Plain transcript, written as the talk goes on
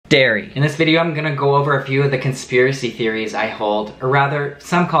Dairy. In this video, I'm gonna go over a few of the conspiracy theories I hold, or rather,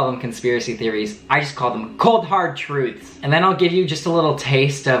 some call them conspiracy theories. I just call them cold hard truths. And then I'll give you just a little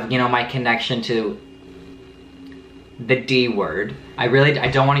taste of, you know, my connection to the D word. I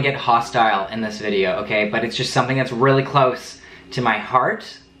don't want to get hostile in this video, okay? But it's just something that's really close to my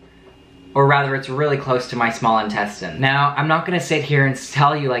heart, or rather it's really close to my small intestine. Now, I'm not gonna sit here and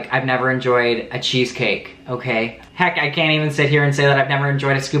tell you like I've never enjoyed a cheesecake, okay? Heck, I can't even sit here and say that I've never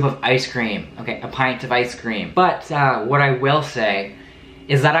enjoyed a scoop of ice cream, okay? A pint of ice cream. But what I will say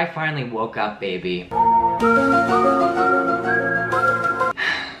is that I finally woke up, baby.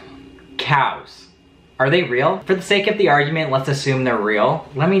 Cows. Are they real? For the sake of the argument, let's assume they're real.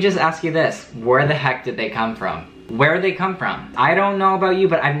 Let me just ask you this. Where the heck did they come from? Where did they come from? I don't know about you,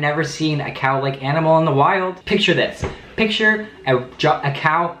 but I've never seen a cow-like animal in the wild. Picture this. Picture a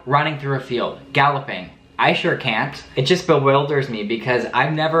cow running through a field, galloping. I sure can't. It just bewilders me because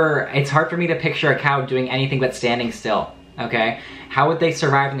it's hard for me to picture a cow doing anything but standing still, okay? How would they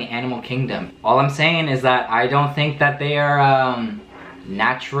survive in the animal kingdom? All I'm saying is that I don't think that they are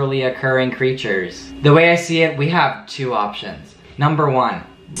naturally occurring creatures. The way I see it, we have two options. Number one,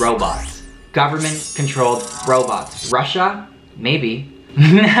 robots. Government-controlled robots. Russia? Maybe.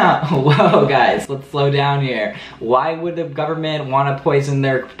 No, whoa guys, let's slow down here. Why would the government want to poison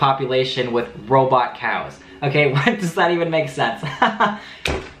their population with robot cows? Okay, what does that even make sense?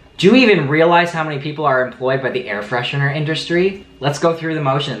 Do you even realize how many people are employed by the air freshener industry? Let's go through the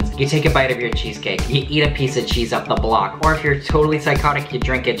motions. You take a bite of your cheesecake, you eat a piece of cheese up the block, or if you're totally psychotic, you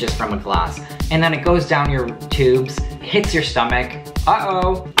drink it just from a glass. And then it goes down your tubes, hits your stomach.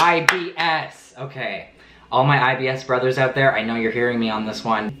 Uh-oh, IBS. Okay, all my IBS brothers out there, I know you're hearing me on this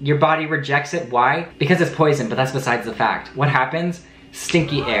one. Your body rejects it, why? Because it's poison, but that's besides the fact. What happens?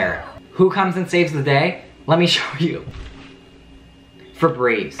 Stinky air. Who comes and saves the day? Let me show you.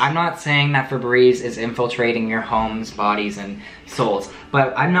 Febreze. I'm not saying that Febreze is infiltrating your homes, bodies, and souls,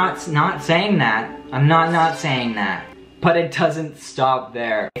 but I'm not saying that. I'm not saying that. But it doesn't stop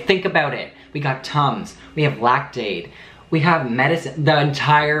there. Think about it. We got Tums, we have Lactaid, we have medicine, the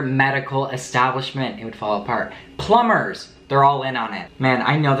entire medical establishment, it would fall apart. Plumbers, they're all in on it. Man,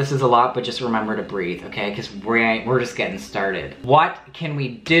 I know this is a lot, but just remember to breathe, okay? Because we're just getting started. What can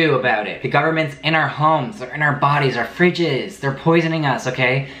we do about it? The government's in our homes, they're in our bodies, our fridges, they're poisoning us,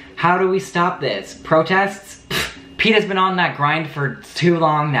 okay? How do we stop this? Protests? Pete has been on that grind for too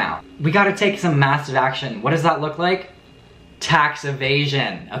long now. We gotta take some massive action. What does that look like? Tax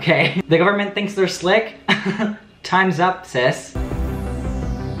evasion, okay? The government thinks they're slick? Time's up, sis.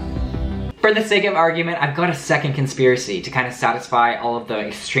 For the sake of argument, I've got a second conspiracy to kind of satisfy all of the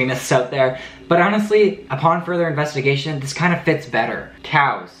extremists out there, but honestly, upon further investigation, this kind of fits better.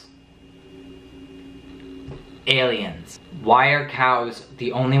 Cows. Aliens. Why are cows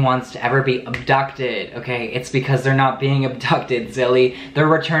the only ones to ever be abducted? Okay, it's because they're not being abducted, Zilly. They're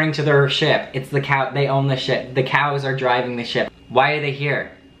returning to their ship. It's the cow, they own the ship. The cows are driving the ship. Why are they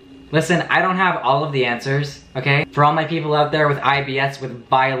here? Listen, I don't have all of the answers, okay? For all my people out there with IBS, with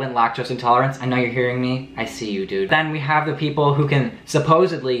violent lactose intolerance, I know you're hearing me. I see you, dude. Then we have the people who can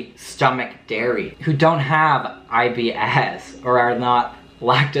supposedly stomach dairy, who don't have IBS, or are not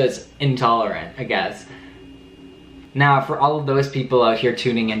lactose intolerant, I guess. Now, for all of those people out here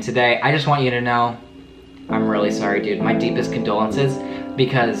tuning in today, I just want you to know, I'm really sorry, dude. My deepest condolences,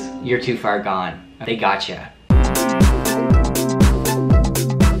 because you're too far gone. They gotcha.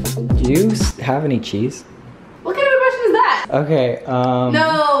 Do you have any cheese? What kind of a question is that? Okay, No,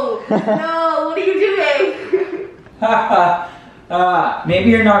 no, what are you doing? Maybe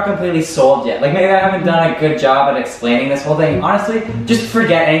you're not completely sold yet. Like, maybe I haven't done a good job at explaining this whole thing. Honestly, just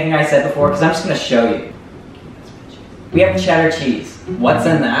forget anything I said before, because I'm just gonna show you. We have cheddar cheese. What's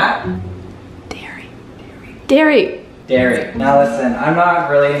in that? Dairy. Dairy. Dairy. Now listen, I'm not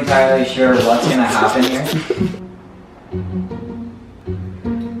really entirely sure what's gonna happen here.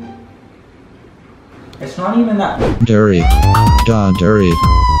 It's not even that. Dairy. Dairy.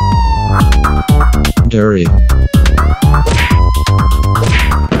 Dairy.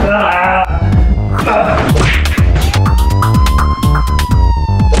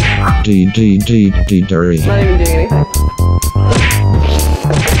 D, dairy. It's not even doing anything.